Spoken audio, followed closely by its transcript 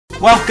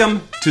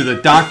Welcome to the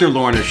Dr.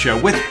 Lorna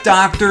Show with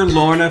Dr.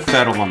 Lorna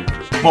Federland.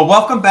 Well,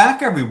 welcome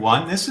back,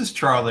 everyone. This is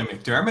Charlie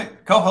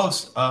McDermott,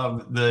 co-host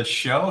of the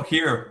show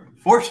here,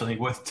 fortunately,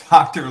 with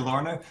Dr.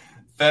 Lorna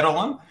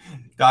Federland.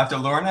 Dr.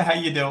 Lorna, how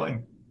you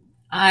doing?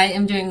 I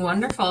am doing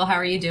wonderful. How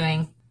are you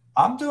doing?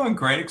 I'm doing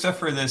great, except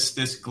for this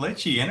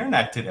glitchy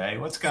internet today.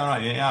 What's going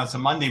on? It's a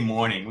Monday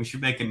morning. We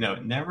should make a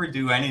note: never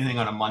do anything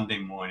on a Monday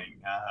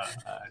morning.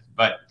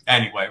 But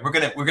anyway, we're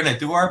gonna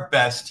do our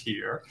best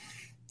here,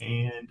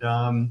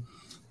 and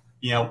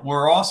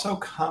we're also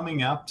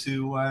coming up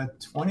to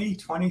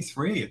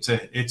 2023.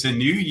 It's a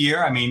new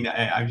year. I mean,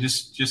 I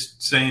was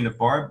just saying to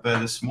Barb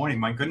this morning.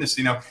 My goodness,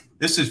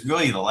 this is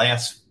really the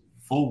last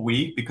full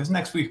week, because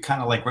next week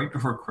kind of like right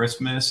before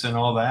Christmas and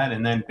all that,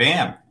 and then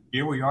bam,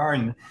 here we are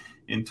in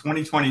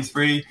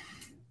 2023.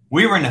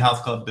 We were in the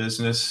health club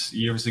business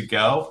years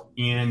ago,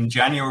 and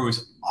January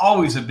was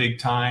always a big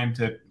time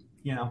to,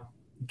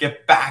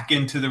 get back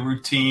into the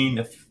routine,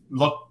 to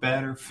look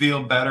better,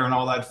 feel better, and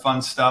all that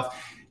fun stuff.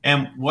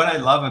 And what I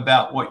love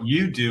about what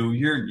you do,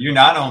 you're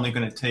not only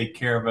going to take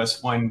care of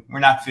us when we're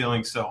not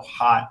feeling so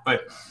hot,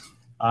 but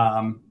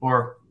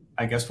or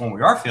I guess when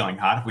we are feeling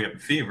hot, if we have a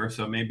fever.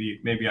 So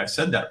maybe I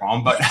said that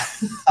wrong, but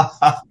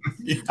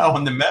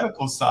on the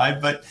medical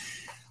side. But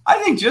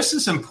I think just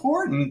as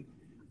important,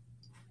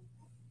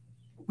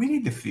 we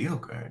need to feel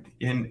good.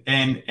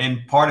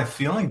 And part of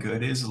feeling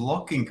good is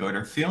looking good,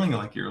 or feeling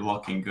like you're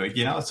looking good.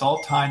 It's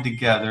all tied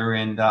together.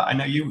 And I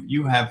know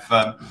you have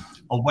a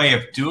way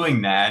of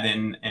doing that.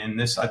 And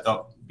this, I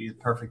thought, would be the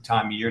perfect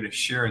time of year to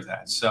share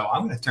that. So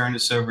I'm going to turn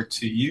this over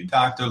to you,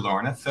 Dr.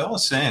 Lorna. Fill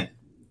us in.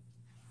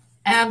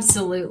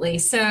 Absolutely.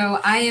 So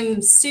I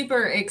am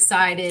super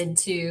excited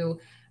to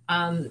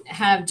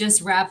have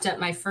just wrapped up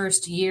my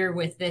first year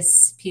with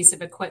this piece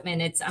of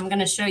equipment. I'm going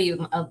to show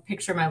you a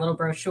picture of my little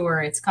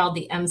brochure. It's called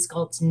the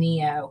EMSCULPT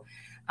Neo.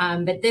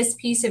 But this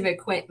piece of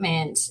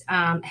equipment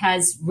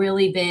has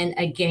really been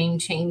a game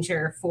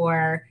changer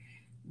for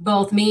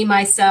both me,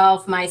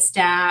 myself, my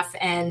staff,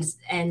 and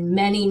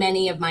many,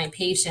 many of my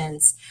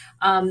patients.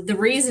 The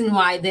reason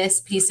why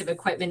this piece of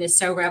equipment is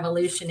so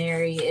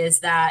revolutionary is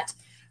that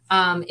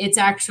it's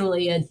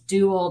actually a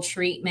dual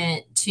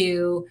treatment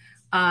to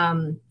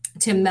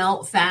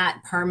melt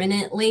fat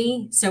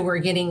permanently. So we're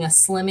getting a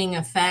slimming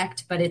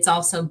effect, but it's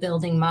also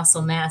building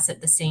muscle mass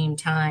at the same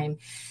time.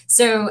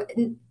 So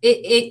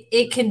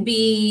it can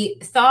be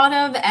thought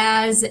of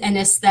as an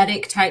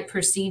aesthetic type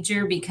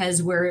procedure,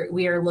 because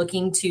we are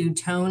looking to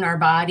tone our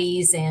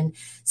bodies and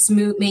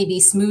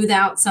smooth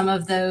out some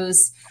of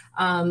those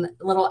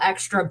little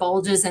extra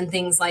bulges and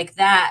things like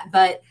that.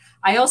 But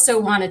I also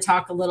want to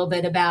talk a little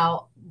bit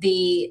about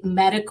the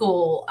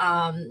medical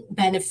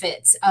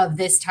benefits of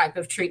this type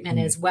of treatment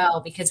as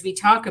well, because we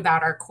talk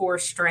about our core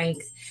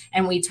strength,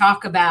 and we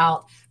talk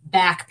about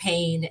back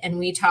pain, and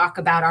we talk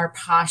about our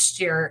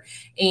posture.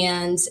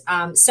 And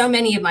so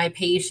many of my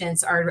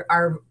patients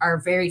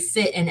are very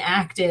fit and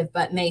active,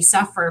 but may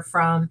suffer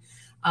from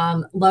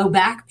low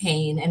back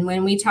pain. And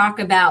when we talk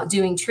about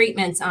doing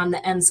treatments on the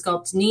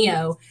EMSCULPT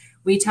Neo,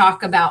 we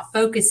talk about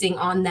focusing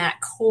on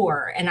that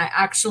core. And I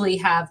actually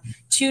have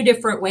two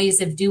different ways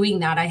of doing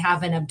that. I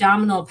have an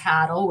abdominal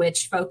paddle,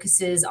 which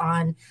focuses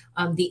on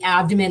the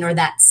abdomen, or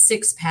that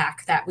six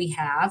pack that we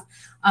have.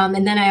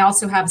 And then I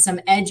also have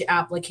some edge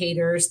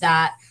applicators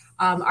that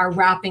are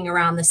wrapping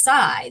around the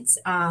sides.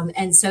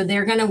 And so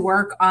they're going to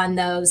work on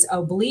those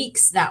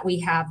obliques that we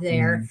have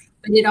there.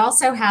 But it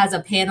also has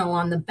a panel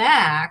on the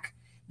back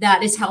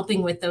that is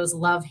helping with those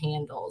love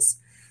handles.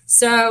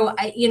 So,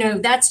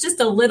 that's just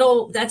a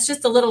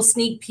little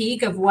sneak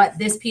peek of what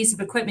this piece of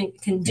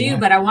equipment can do. Yeah.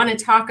 But I want to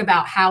talk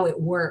about how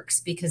it works,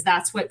 because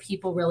that's what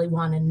people really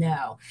want to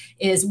know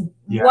is,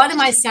 yes, what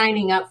am I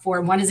signing up for,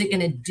 and what is it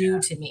going to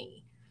do to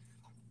me?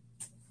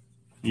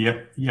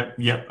 Yep.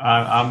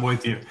 I'm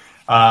with you.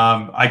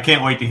 I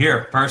can't wait to hear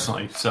it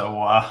personally. So,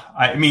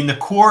 the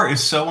core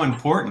is so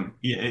important.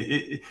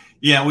 We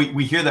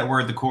hear that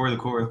word, the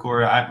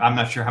core. I'm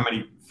not sure how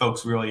many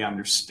folks really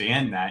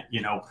understand that,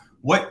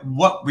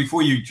 What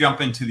before you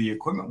jump into the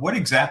equipment, what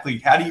exactly,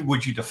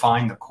 would you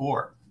define the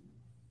core?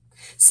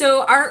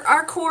 So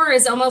our core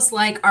is almost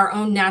like our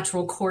own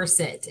natural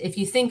corset. If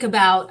you think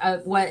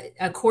about what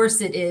a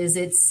corset is,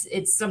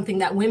 it's something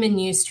that women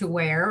used to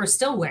wear, or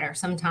still wear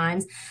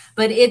sometimes,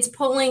 but it's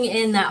pulling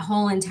in that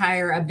whole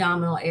entire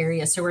abdominal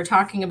area. So we're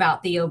talking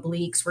about the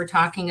obliques, we're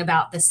talking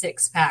about the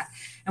six pack,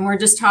 and we're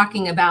just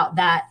talking about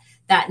that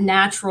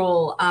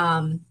natural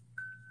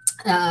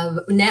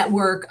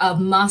network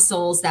of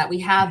muscles that we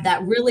have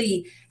that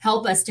really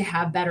help us to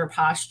have better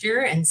posture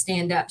and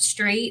stand up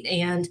straight,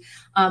 and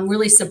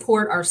really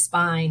support our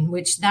spine,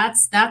 which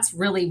that's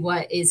really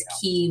what is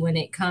key when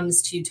it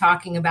comes to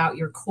talking about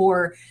your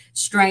core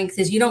strength.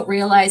 Is you don't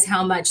realize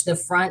how much the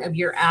front of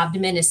your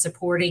abdomen is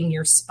supporting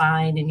your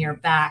spine and your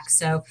back.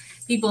 So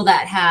people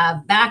that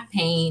have back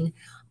pain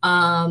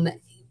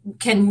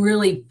can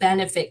really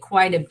benefit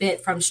quite a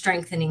bit from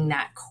strengthening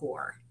that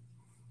core.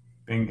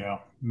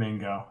 Bingo.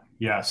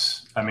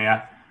 Yes.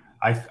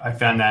 I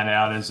found that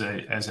out as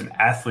an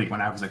athlete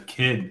when I was a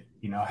kid,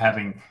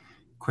 having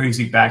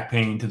crazy back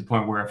pain to the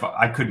point where if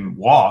I couldn't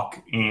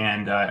walk,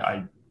 and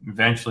I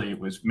eventually it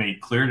was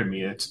made clear to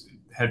me it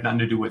had nothing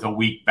to do with a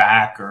weak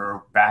back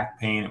or back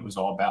pain. It was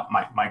all about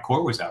my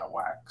core was out of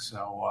whack.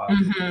 So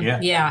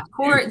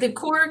the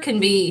core can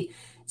be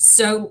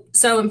so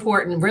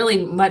important,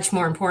 really much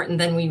more important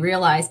than we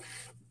realize.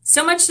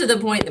 So much to the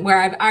point where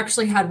I've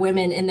actually had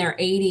women in their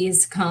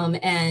 80s come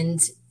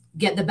and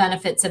get the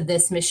benefits of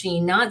this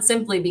machine, not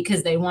simply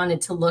because they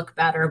wanted to look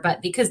better,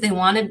 but because they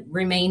want to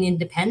remain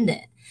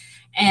independent.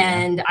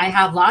 And I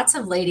have lots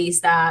of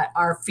ladies that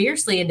are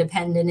fiercely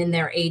independent in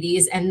their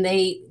 80s, and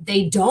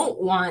they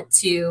don't want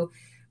to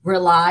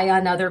rely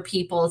on other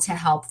people to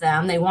help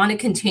them. They want to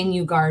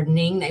continue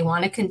gardening. They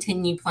want to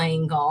continue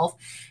playing golf.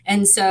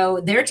 And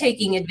so they're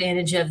taking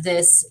advantage of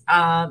this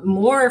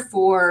more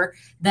for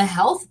the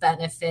health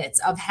benefits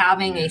of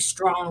having a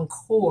strong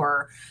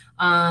core,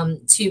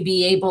 to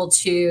be able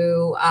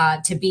to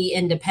be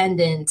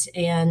independent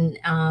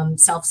and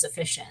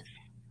self-sufficient.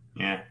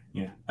 Yeah.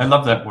 I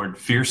love that word,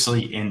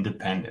 fiercely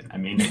independent. I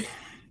mean,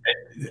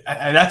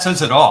 that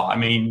says it all. I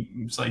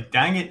mean, it's like,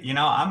 dang it,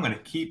 I'm going to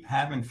keep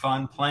having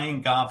fun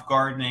playing golf,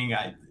 gardening.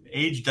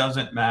 Age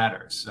doesn't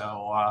matter.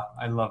 So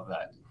I love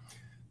that.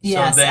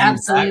 Yes, so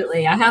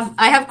absolutely. I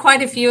have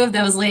quite a few of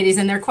those ladies,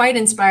 and they're quite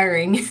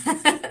inspiring.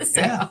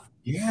 Yeah.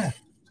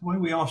 It's the way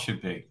we all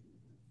should be.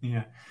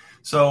 Yeah.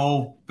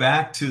 So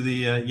back to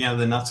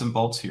the nuts and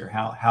bolts here,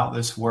 how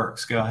this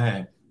works. Go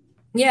ahead.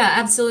 Yeah,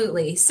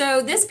 absolutely.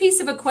 So this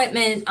piece of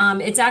equipment,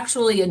 it's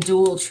actually a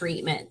dual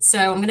treatment. So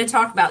I'm going to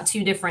talk about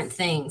two different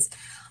things.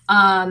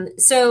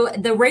 So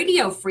the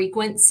radio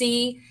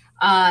frequency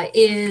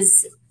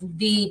is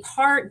the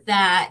part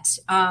that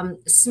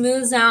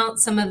smooths out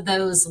some of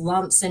those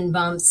lumps and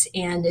bumps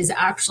and is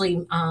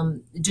actually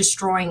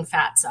destroying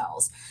fat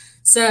cells.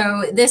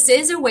 So this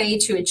is a way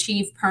to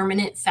achieve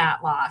permanent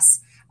fat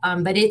loss,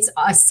 but it's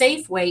a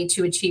safe way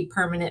to achieve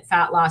permanent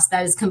fat loss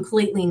that is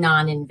completely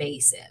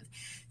non-invasive.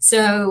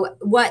 So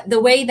the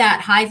way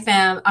that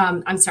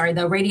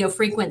the radio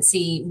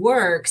frequency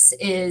works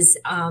is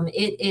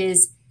it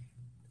is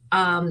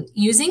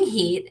using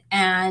heat,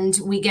 and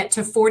we get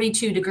to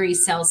 42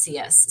 degrees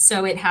Celsius.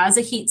 So it has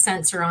a heat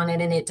sensor on it,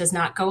 and it does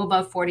not go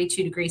above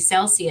 42 degrees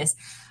Celsius.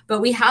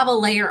 But we have a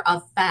layer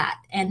of fat,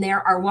 and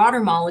there are water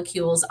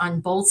molecules on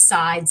both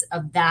sides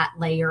of that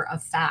layer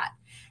of fat.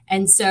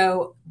 And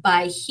so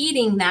by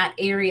heating that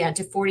area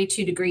to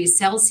 42 degrees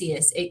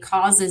Celsius, it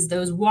causes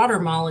those water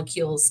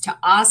molecules to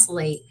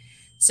oscillate.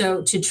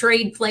 So to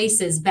trade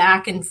places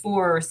back and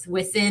forth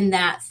within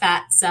that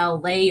fat cell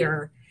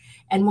layer.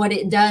 And what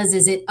it does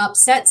is it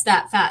upsets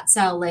that fat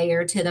cell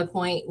layer to the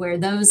point where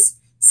those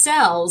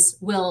cells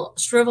will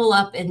shrivel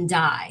up and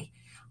die.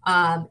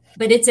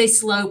 But it's a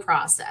slow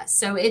process.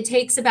 So it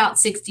takes about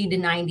 60 to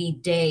 90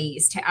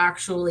 days to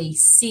actually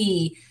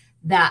see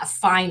that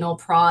final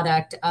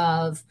product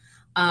of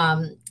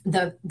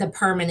the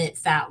permanent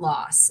fat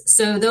loss.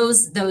 So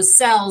those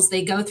cells,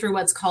 they go through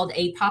what's called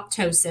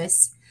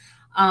apoptosis.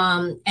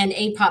 And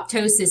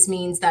apoptosis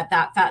means that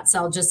fat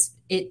cell just,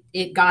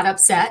 it got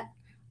upset,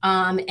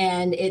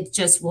 and it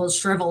just will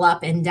shrivel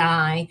up and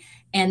die.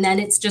 And then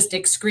it's just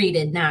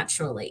excreted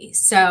naturally.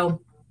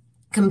 So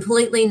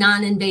completely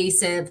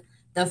non-invasive.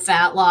 The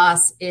fat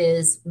loss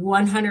is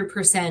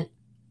 100%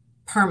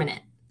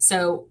 permanent.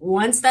 So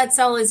once that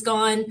cell is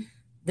gone,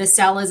 the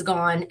cell is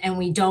gone, and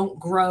we don't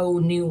grow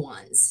new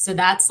ones. So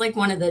that's like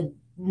one of the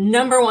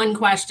number one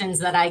questions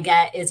that I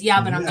get is,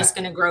 but I'm just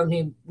going to grow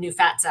new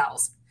fat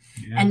cells.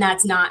 Yeah. And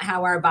that's not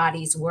how our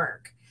bodies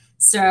work.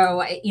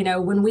 So,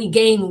 when we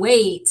gain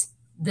weight,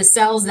 the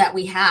cells that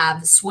we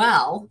have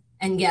swell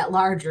and get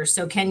larger.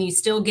 So can you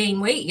still gain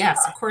weight? Yes,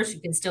 of course you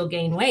can still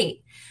gain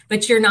weight,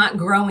 but you're not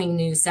growing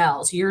new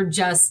cells. You're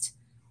just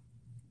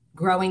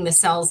growing the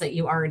cells that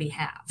you already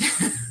have.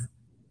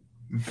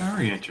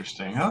 Very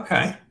interesting.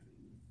 Okay.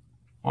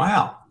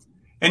 Wow.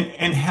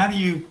 And how do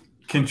you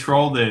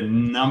control the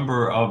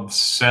number of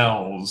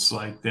cells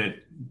like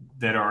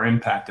that are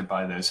impacted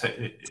by this?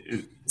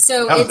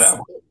 So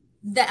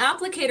the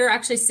applicator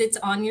actually sits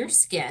on your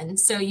skin,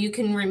 so you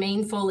can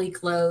remain fully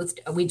clothed.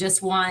 We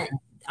just want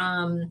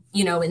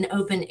an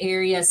open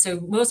area. So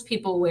most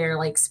people wear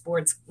like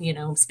sports,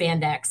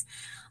 spandex.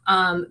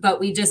 But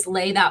we just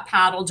lay that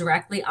paddle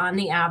directly on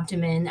the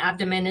abdomen.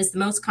 Abdomen is the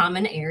most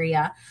common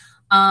area.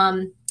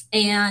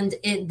 And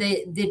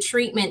the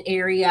treatment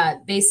area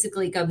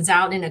basically comes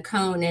out in a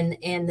cone,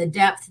 and the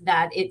depth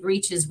that it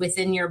reaches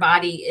within your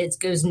body, it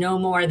goes no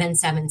more than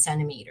 7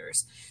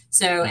 centimeters.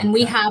 So, and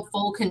we have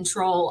full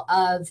control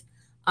of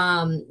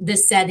the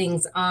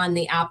settings on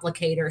the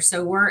applicator.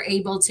 So we're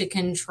able to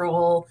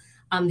control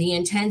the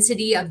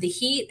intensity of the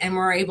heat, and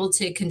we're able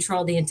to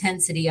control the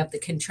intensity of the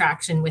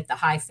contraction with the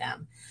high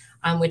fem,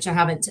 which I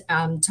haven't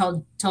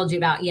told you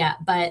about yet.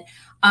 But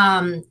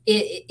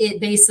it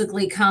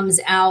basically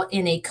comes out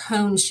in a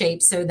cone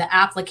shape. So the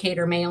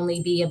applicator may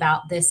only be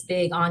about this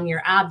big on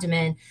your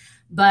abdomen,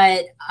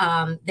 but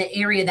the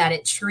area that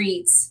it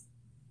treats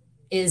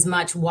is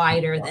much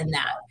wider than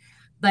that.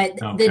 But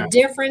the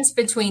difference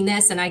between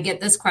this, and I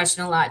get this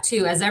question a lot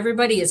too, as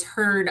everybody has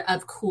heard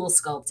of cool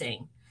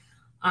sculpting.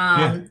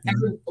 A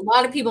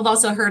lot of people have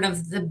also heard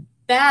of the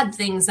bad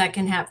things that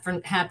can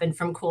happen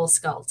from cool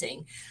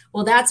sculpting.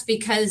 Well, that's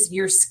because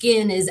your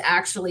skin is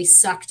actually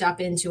sucked up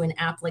into an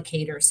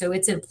applicator. So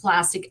it's a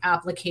plastic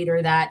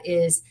applicator that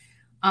is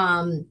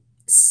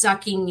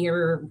sucking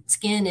your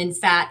skin and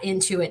fat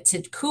into it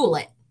to cool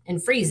it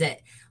and freeze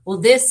it. Well,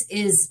 this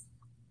is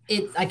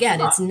it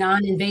again, it's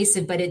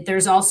non-invasive, but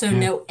there's also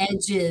no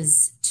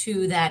edges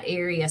to that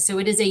area. So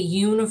it is a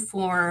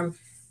uniform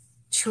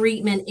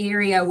treatment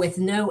area with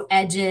no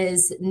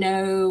edges,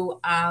 no,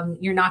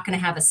 you're not going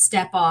to have a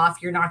step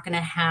off. You're not going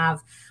to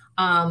have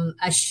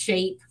a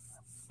shape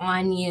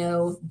on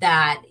you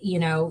that,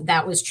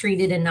 that was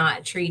treated and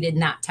not treated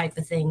and that type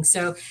of thing.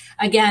 So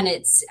again,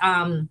 it's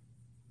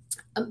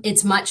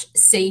much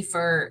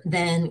safer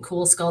than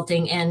cool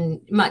sculpting and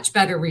much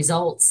better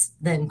results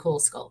than cool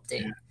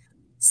sculpting.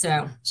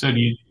 So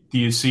do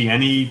you see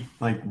any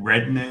like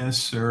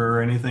redness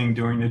or anything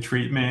during the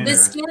treatment? The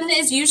skin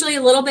is usually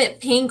a little bit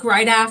pink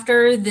right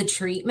after the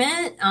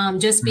treatment,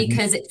 just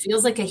because it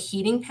feels like a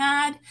heating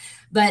pad.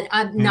 But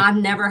I've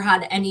never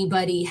had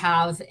anybody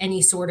have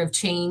any sort of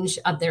change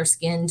of their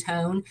skin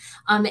tone.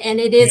 And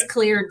it is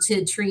clear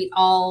to treat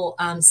all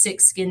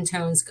 6 skin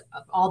tones,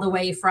 all the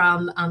way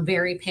from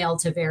very pale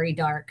to very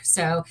dark.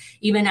 So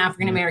even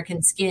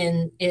African-American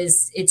skin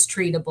it's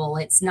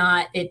treatable. It's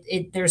not,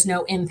 there's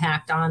no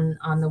impact on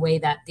the way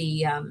that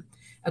the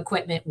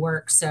equipment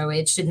works. So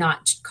it should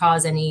not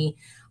cause any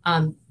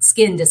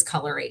skin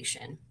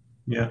discoloration.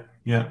 Yeah.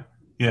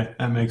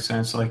 That makes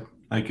sense.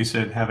 Like you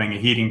said, having a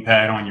heating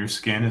pad on your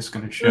skin is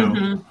going to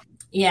show.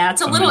 Yeah,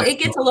 it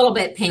gets a little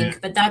bit pink,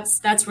 but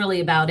that's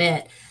really about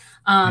it.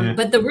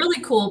 But the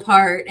really cool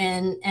part,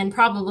 and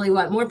probably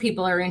what more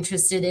people are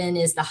interested in,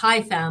 is the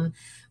HIFEM,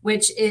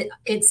 which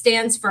it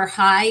stands for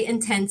high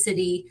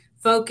intensity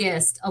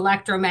focused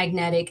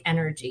electromagnetic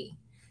energy.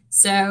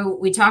 So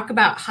we talk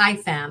about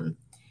HIFEM,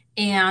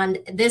 and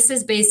this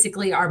is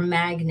basically our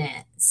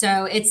magnet.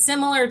 So it's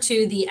similar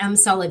to the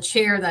EMSCULPT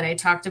chair that I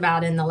talked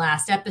about in the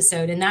last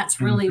episode. And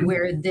that's really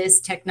where this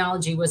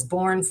technology was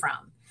born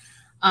from,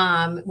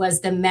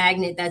 was the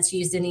magnet that's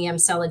used in the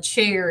EMSCULPT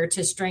chair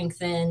to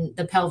strengthen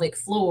the pelvic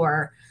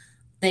floor.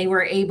 They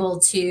were able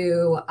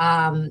to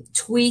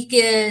tweak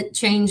it,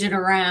 change it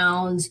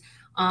around,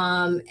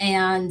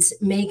 and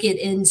make it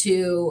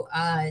into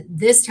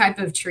this type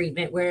of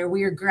treatment where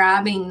we're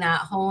grabbing that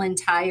whole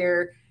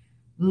entire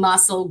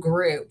muscle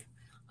group.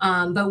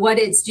 But what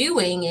it's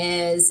doing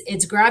is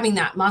it's grabbing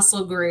that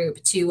muscle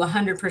group to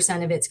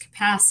 100% of its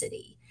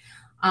capacity.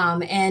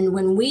 And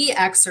when we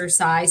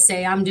exercise,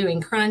 say I'm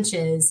doing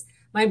crunches,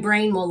 my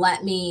brain will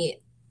let me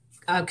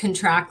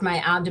contract my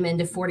abdomen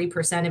to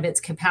 40% of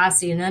its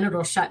capacity, and then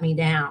it'll shut me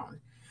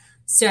down.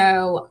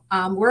 So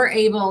we're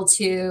able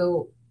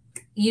to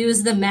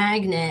use the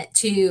magnet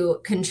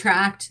to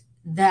contract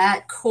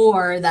that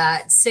core,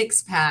 that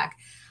 6-pack,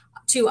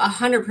 to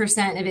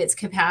 100% of its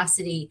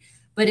capacity,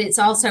 but it's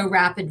also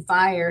rapid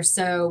fire.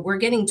 So we're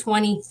getting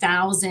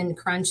 20,000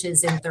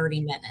 crunches in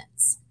 30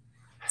 minutes.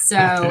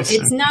 So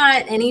it's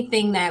not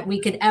anything that we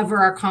could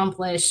ever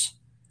accomplish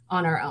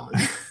on our own.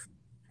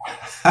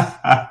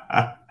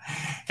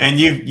 And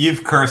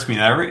you've cursed me.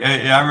 I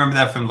remember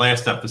that from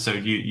last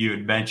episode. You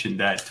had mentioned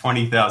that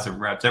 20,000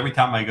 reps. Every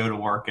time I go to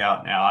work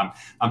out now,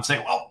 I'm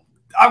saying, well,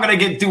 I'm going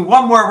to do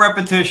one more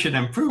repetition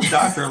and prove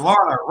Dr.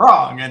 Lorna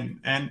wrong.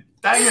 And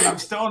dang it, I'm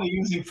still only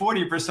using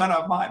 40%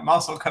 of my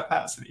muscle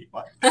capacity.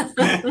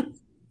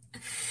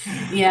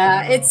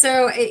 Yeah, it's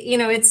so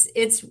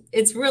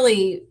it's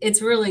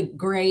really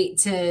great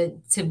to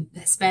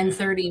spend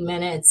 30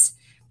 minutes,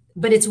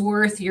 but it's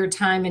worth your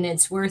time and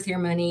it's worth your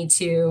money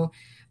to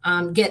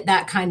get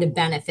that kind of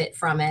benefit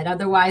from it.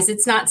 Otherwise,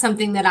 it's not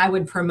something that I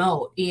would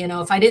promote.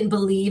 If I didn't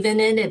believe in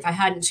it, if I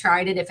hadn't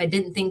tried it, if I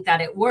didn't think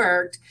that it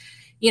worked,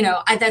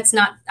 that's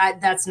not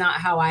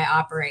how I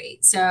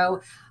operate. So.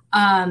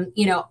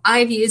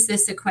 I've used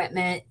this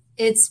equipment.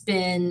 It's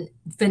been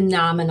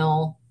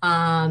phenomenal.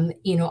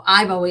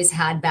 I've always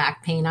had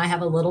back pain. I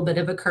have a little bit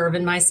of a curve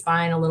in my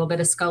spine, a little bit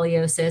of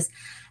scoliosis.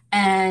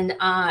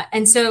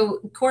 And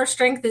so core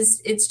strength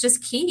it's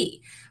just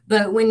key.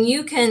 But when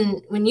you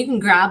can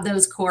grab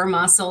those core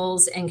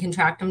muscles and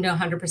contract them to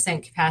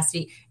 100%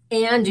 capacity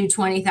and do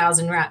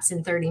 20,000 reps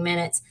in 30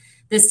 minutes,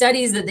 the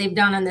studies that they've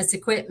done on this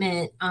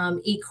equipment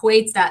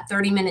equates that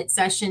 30-minute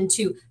session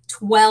to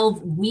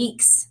 12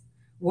 weeks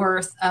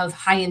worth of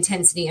high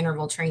intensity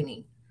interval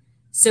training.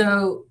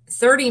 So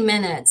 30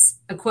 minutes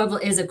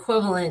is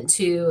equivalent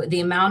to the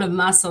amount of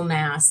muscle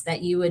mass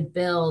that you would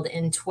build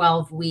in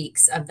 12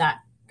 weeks of that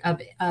of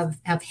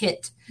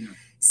HIIT.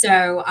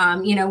 So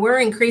we're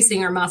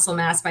increasing our muscle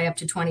mass by up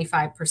to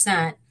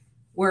 25%.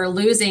 We're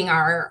losing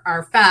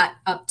our fat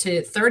up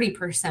to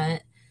 30%.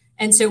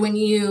 And so when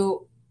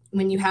you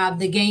have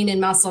the gain in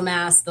muscle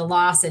mass, the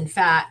loss in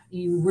fat,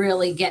 you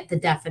really get the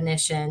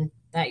definition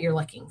that you're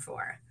looking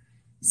for.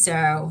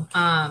 So,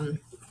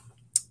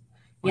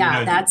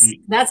 that's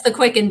the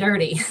quick and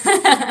dirty.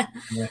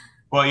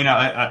 Well,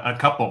 a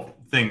couple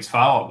things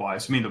follow-up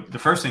wise. I mean, the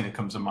first thing that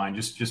comes to mind,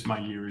 just my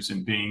years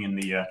in being in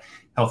the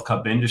health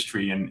club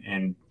industry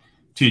and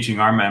teaching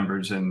our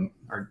members and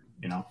our,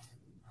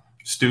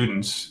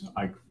 students,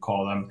 I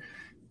call them,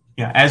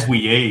 as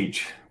we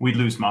age, we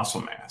lose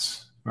muscle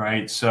mass,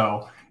 right?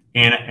 So,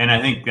 and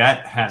I think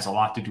that has a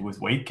lot to do with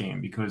weight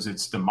gain, because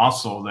it's the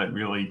muscle that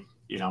really,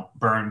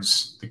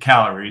 burns the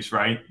calories,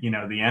 right? The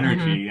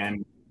energy.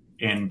 Mm-hmm.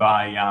 And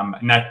by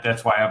and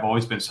that's why I've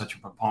always been such a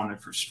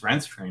proponent for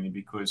strength training,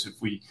 because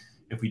if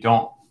we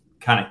don't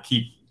kind of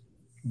keep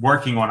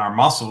working on our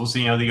muscles,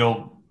 the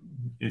old,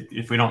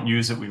 if we don't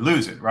use it, we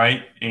lose it,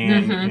 right?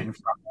 And Mm-hmm. and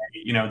from,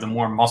 the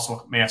more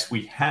muscle mass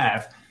we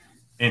have,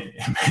 in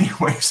many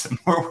ways, the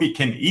more we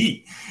can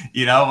eat,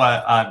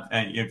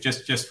 and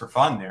just for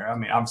fun there. I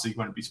mean, obviously you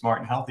want to be smart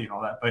and healthy and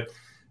all that,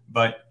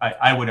 but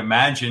I would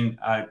imagine,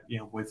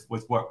 with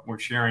what we're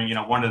sharing,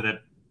 one of the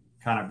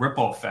kind of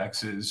ripple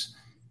effects is,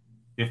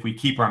 if we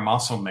keep our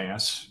muscle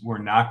mass, we're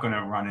not going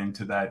to run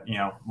into that,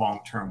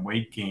 long-term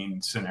weight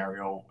gain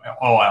scenario,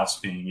 all else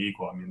being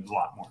equal. I mean, there's a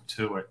lot more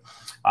to it.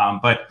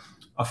 But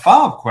a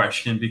follow-up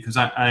question, because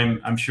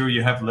I'm sure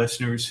you have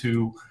listeners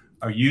who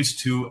are used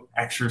to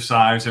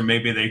exercise, or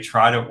maybe they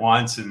tried it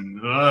once and,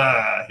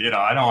 I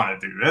don't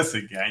want to do this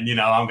again.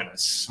 I'm going to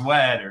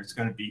sweat, or it's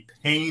going to be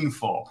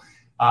painful.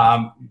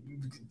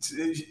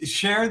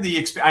 Share the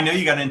experience. I know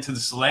you got into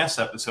this last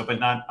episode,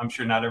 but I'm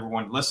sure not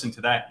everyone listened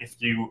to that. If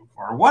you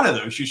are one of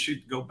those, you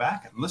should go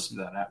back and listen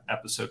to that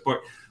episode.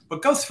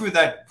 But go through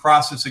that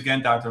process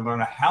again, Dr.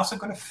 Lerner. How's it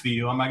going to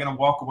feel? Am I going to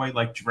walk away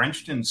like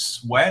drenched in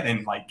sweat,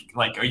 and like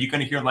are you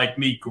going to hear like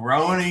me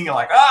groaning,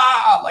 like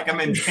like I'm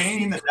in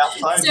pain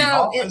outside the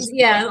office?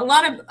 Yeah,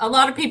 a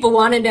lot of people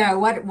want to know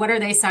what are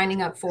they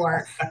signing up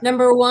for.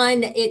 Number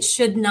one, it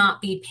should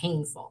not be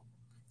painful.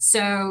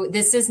 So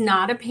this is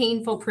not a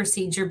painful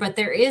procedure, but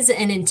there is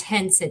an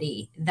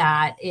intensity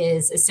that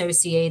is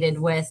associated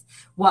with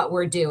what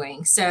we're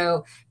doing.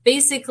 So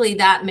basically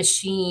that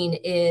machine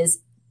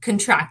is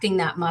contracting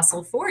that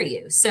muscle for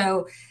you.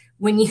 So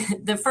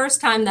the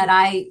first time that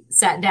I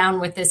sat down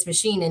with this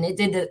machine and it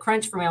did the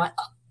crunch for me, I'm like,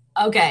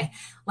 oh, okay,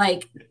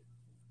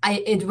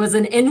 it was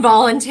an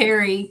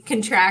involuntary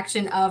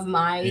contraction of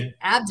my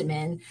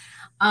abdomen.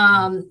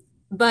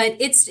 But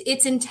it's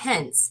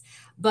intense,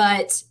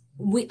 but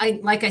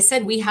like I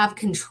said, we have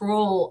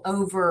control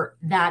over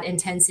that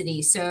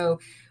intensity. So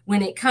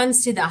when it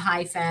comes to the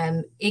high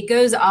fem, it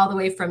goes all the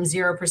way from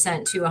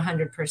 0% to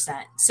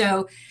 100%.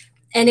 So,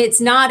 and it's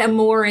not a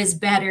more is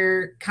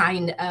better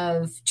kind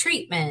of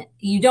treatment.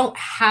 You don't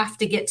have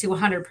to get to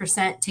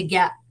 100% to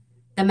get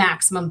the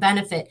maximum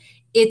benefit.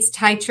 It's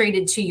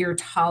titrated to your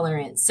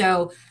tolerance.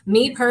 So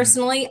me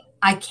personally,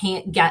 I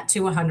can't get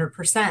to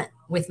 100%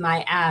 with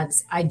my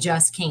abs. I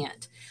just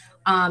can't.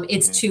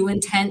 It's too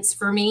intense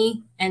for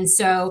me. And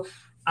so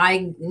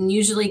I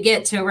usually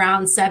get to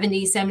around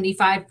 70,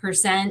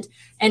 75%.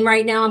 And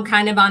right now I'm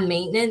kind of on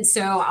maintenance.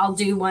 So I'll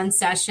do one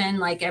session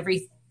like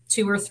every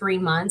 2 or 3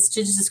 months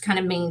to just kind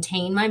of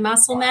maintain my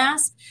muscle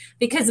mass,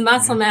 because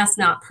muscle mass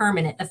not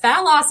permanent. The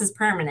fat loss is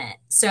permanent.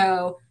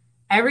 So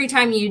every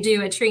time you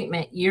do a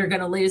treatment, you're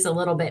going to lose a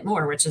little bit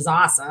more, which is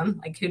awesome.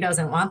 Like, who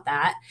doesn't want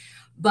that?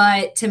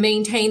 But to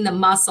maintain the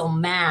muscle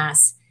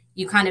mass,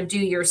 you kind of do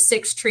your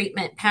 6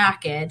 treatment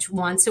package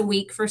once a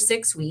week for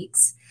 6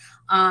 weeks.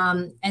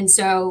 And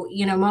so,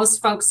 most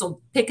folks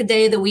will pick a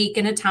day of the week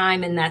and a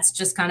time, and that's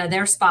just kind of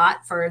their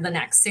spot for the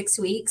next 6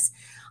 weeks.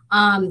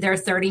 They're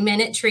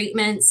 30-minute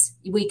treatments.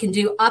 We can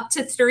do up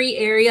to 3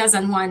 areas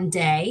on one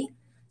day.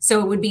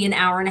 So it would be an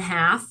hour and a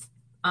half,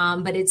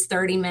 but it's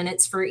 30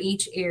 minutes for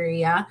each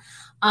area.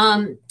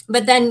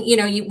 But then,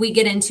 we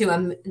get into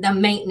the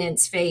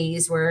maintenance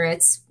phase where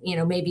it's,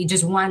 maybe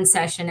just one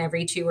session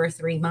every 2 or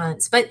 3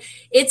 months, but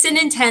it's an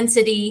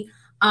intensity.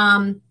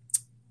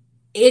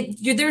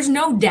 There's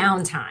no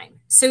downtime.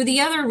 So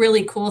the other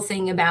really cool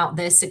thing about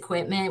this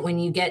equipment, when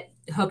you get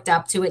hooked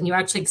up to it and you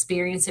actually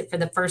experience it for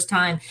the first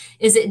time,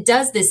 is it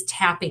does this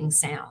tapping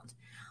sound.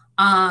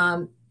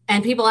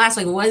 And people ask,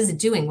 like, what is it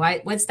doing?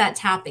 What's that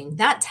tapping?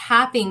 That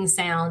tapping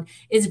sound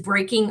is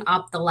breaking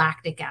up the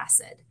lactic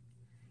acid.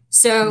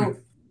 So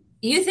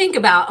you think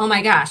about, oh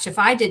my gosh, if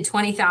I did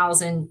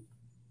 20,000,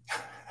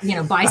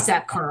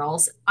 bicep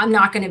curls, I'm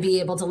not going to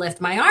be able to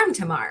lift my arm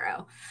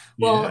tomorrow.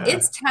 Well,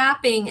 it's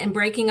tapping and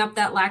breaking up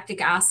that lactic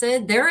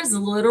acid. There is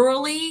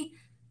literally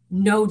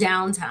no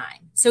downtime.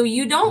 So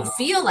you don't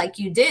feel like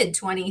you did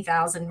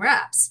 20,000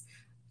 reps,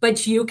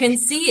 but you can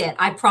see it.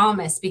 I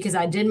promise, because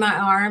I did my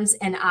arms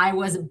and I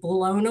was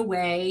blown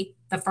away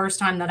the first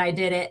time that I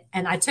did it.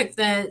 And I took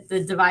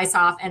the device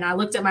off and I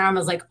looked at my arm. I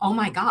was like, oh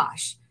my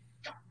gosh,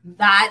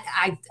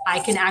 that I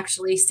can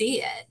actually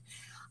see it.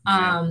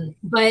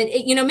 But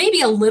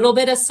maybe a little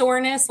bit of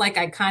soreness, like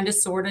I kind of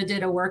sort of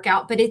did a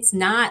workout, but it's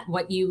not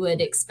what you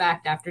would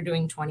expect after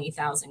doing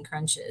 20,000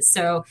 crunches.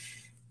 So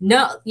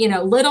no,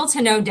 little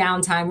to no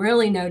downtime,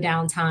 really no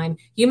downtime.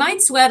 You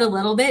might sweat a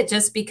little bit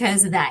just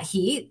because of that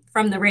heat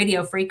from the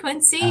radio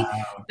frequency,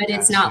 but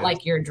it's not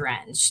like you're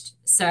drenched.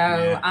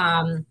 So,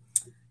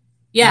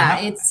 Yeah,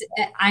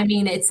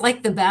 it's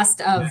like the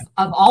best of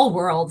all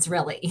worlds,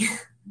 really.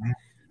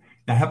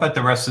 Now, how about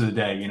the rest of the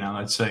day?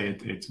 Let's say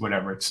it's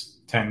whatever, it's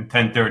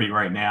 10:30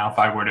 right now. If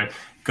I were to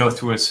go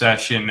through a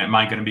session, am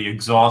I going to be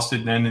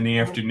exhausted then in the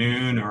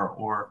afternoon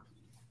or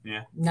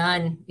yeah?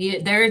 None.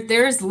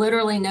 There's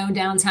literally no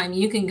downtime.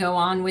 You can go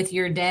on with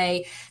your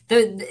day.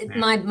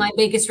 My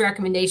biggest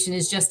recommendation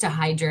is just to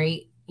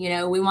hydrate.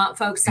 We want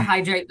folks to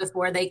hydrate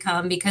before they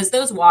come, because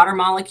those water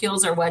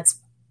molecules are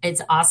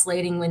it's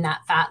oscillating when that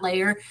fat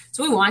layer.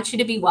 So we want you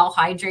to be well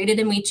hydrated,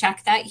 and we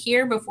check that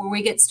here before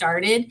we get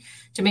started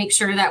to make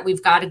sure that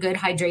we've got a good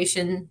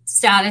hydration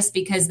status,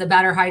 because the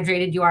better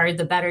hydrated you are,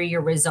 the better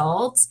your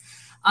results.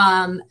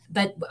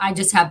 But I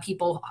just have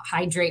people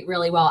hydrate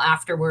really well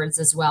afterwards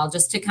as well,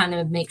 just to kind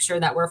of make sure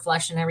that we're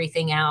flushing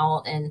everything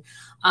out. And,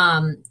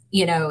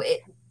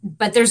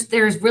 but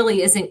there's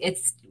really isn't,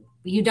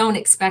 you don't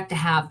expect to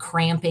have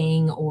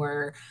cramping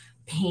or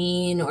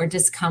pain or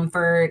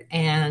discomfort,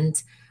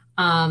 and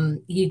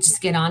you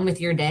just get on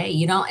with your day.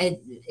 You don't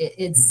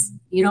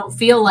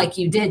feel like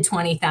you did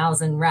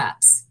 20,000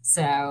 reps.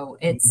 So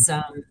it's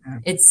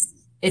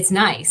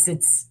nice.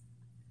 It's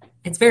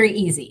very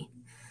easy.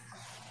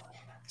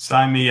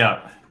 Sign me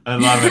up. I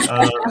love it.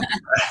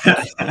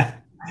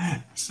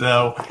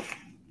 So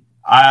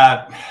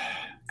a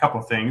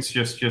couple of things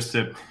just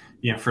to,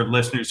 for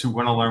listeners who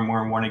want to learn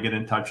more and want to get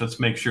in touch,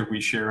 let's make sure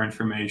we share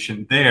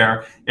information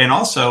there. And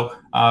also,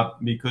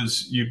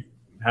 because you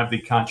have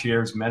the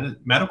concierge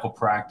medical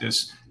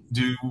practice,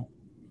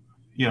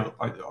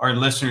 our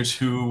listeners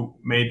who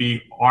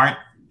maybe aren't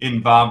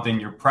involved in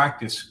your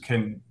practice,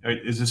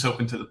 is this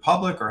open to the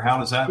public, or how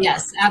does that work?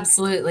 Yes,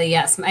 absolutely.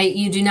 Yes.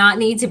 You do not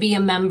need to be a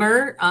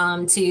member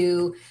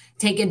to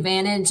take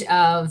advantage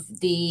of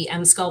the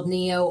EMSCULPT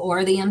Neo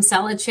or the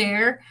EMSCELA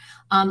chair.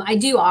 I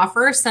do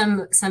offer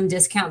some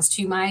discounts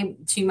to my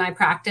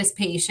practice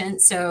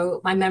patients, so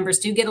my members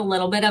do get a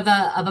little bit of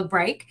a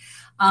break.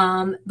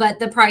 But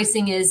the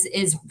pricing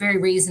is very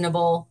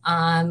reasonable.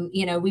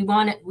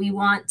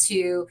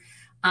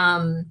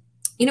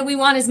 We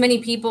want as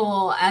many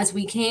people as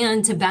we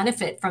can to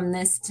benefit from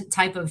this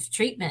type of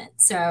treatment.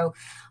 So,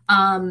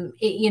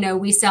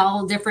 we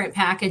sell different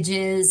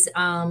packages.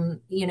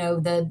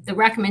 The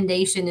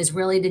recommendation is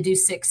really to do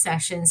 6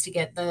 sessions to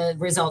get the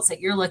results that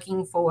you're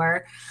looking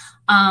for.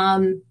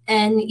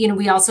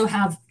 We also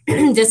have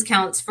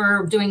discounts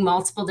for doing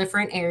multiple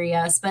different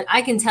areas, but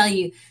I can tell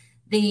you,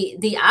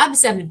 the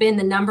abs have been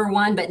the number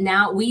one, but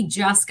now we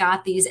just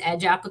got these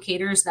edge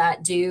applicators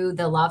that do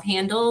the love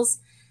handles,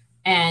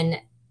 and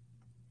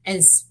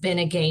it's been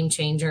a game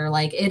changer.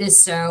 Like, it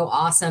is so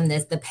awesome.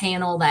 The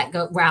panel that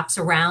wraps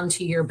around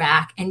to your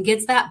back and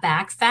gets that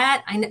back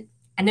fat. I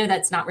know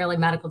that's not really a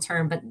medical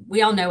term, but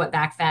we all know what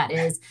back fat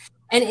is.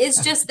 And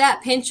it's just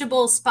that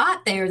pinchable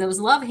spot there, those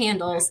love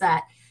handles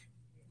that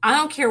I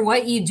don't care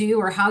what you do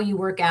or how you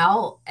work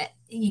out,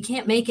 you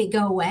can't make it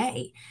go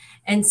away.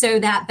 And so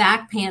that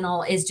back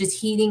panel is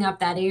just heating up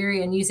that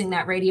area and using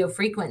that radio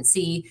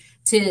frequency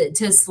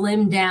to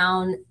slim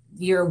down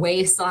your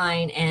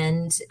waistline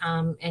and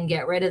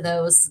get rid of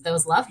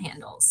those love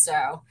handles.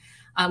 So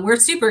we're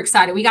super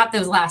excited. We got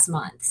those last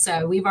month,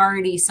 so we've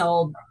already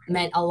sold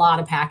a lot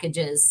of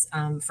packages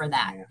for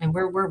that. And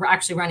we're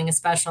actually running a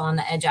special on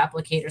the edge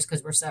applicators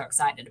because we're so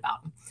excited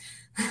about them.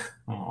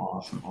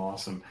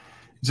 Awesome.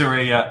 Is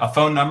there a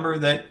phone number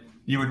that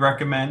you would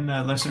recommend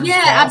listeners?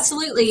 Yeah, call?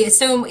 Absolutely.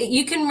 So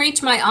you can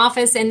reach my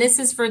office, and this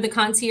is for the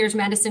concierge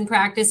medicine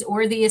practice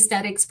or the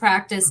aesthetics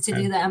practice to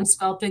do the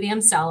EMSCULPT or the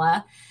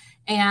EMSCELA.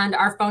 And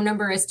our phone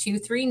number is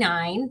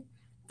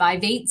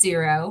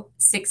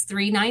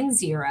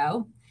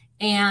 239-580-6390.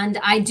 And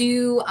I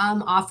do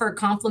offer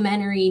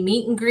complimentary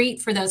meet and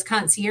greet for those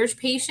concierge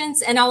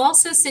patients. And I'll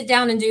also sit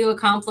down and do a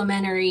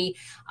complimentary,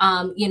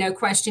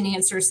 question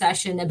answer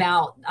session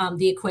about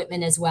the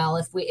equipment as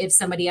well. If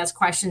somebody has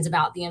questions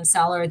about the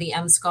EMSCELA or the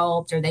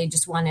EMSCULPT, or they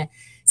just want to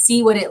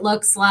see what it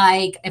looks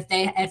like.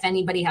 If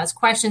anybody has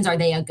questions, are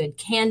they a good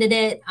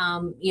candidate?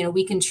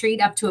 We can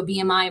treat up to a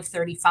BMI of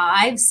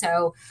 35.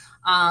 So,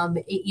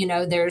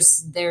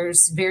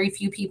 there's very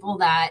few people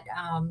that,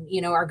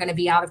 are going to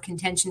be out of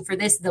contention for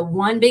this. The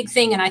one big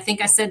thing, and I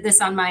think I said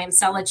this on my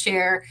EMSCELA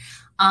chair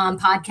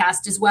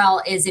podcast as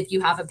well, is if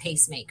you have a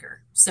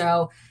pacemaker.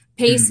 So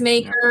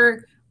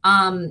pacemaker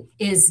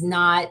is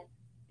not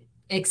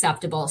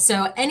acceptable.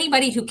 So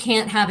anybody who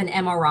can't have an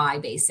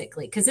MRI,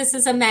 basically, because this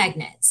is a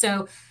magnet.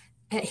 So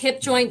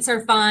hip joints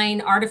are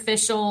fine,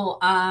 artificial,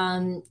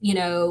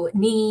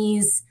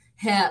 knees,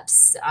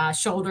 hips,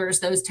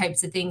 shoulders, those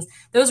types of things.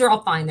 Those are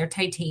all fine. They're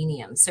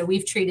titanium. So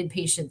we've treated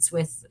patients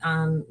with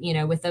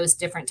those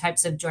different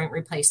types of joint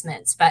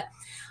replacements, but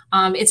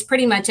it's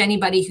pretty much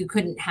anybody who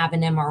couldn't have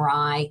an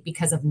MRI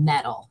because of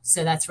metal.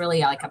 So that's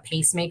really like a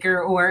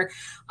pacemaker, or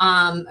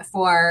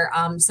for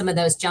some of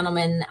those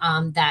gentlemen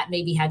that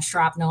maybe had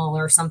shrapnel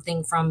or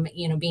something from,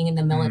 being in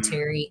the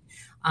military,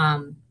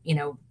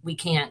 we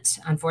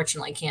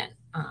unfortunately can't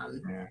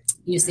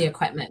use the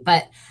equipment,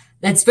 but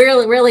that's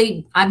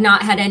really, I've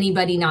not had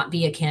anybody not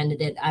be a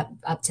candidate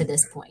up to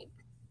this point.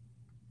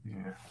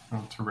 Yeah.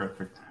 Oh,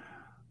 terrific.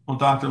 Well,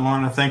 Dr.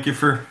 Lorna, thank you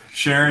for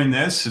sharing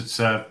this. It's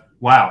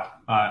wow.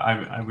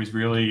 I was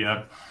really,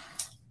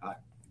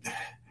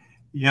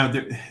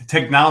 the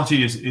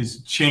technology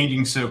is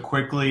changing so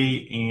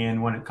quickly.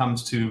 And when it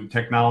comes to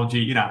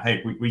technology,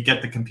 hey, we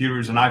get the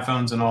computers and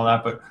iPhones and all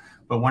that,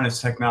 but when it's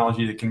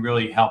technology that can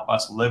really help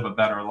us live a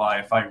better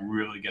life, I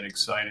really get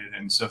excited.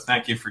 And so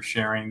thank you for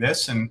sharing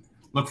this, and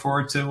look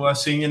forward to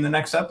seeing you in the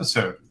next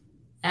episode.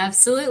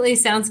 Absolutely.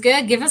 Sounds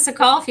good. Give us a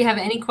call if you have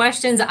any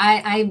questions.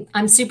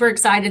 I'm super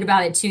excited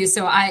about it too.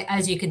 So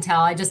as you can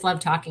tell, I just love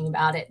talking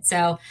about it.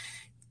 So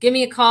give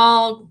me a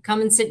call, come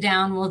and sit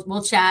down.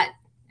 We'll chat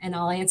and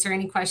I'll answer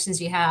any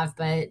questions you have,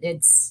 but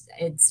it's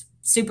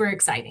super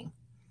exciting.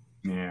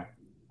 Yeah.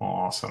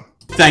 Awesome.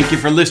 Thank you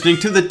for listening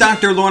to the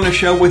Dr. Lorna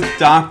Show with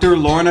Dr.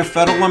 Lorna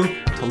Fettelum.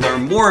 To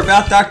learn more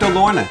about Dr.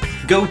 Lorna,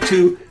 go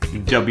to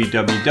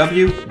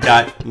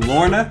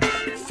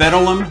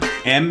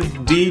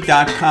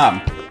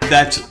www.lornafettelummd.com.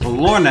 That's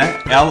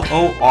Lorna,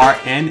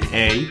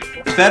 Lorna,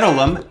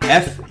 Fettelum,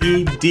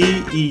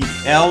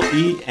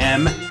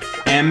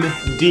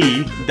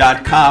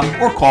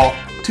 FEDELEMMD.com, or call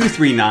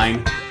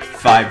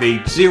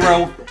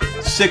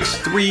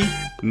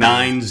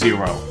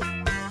 239-580-6390.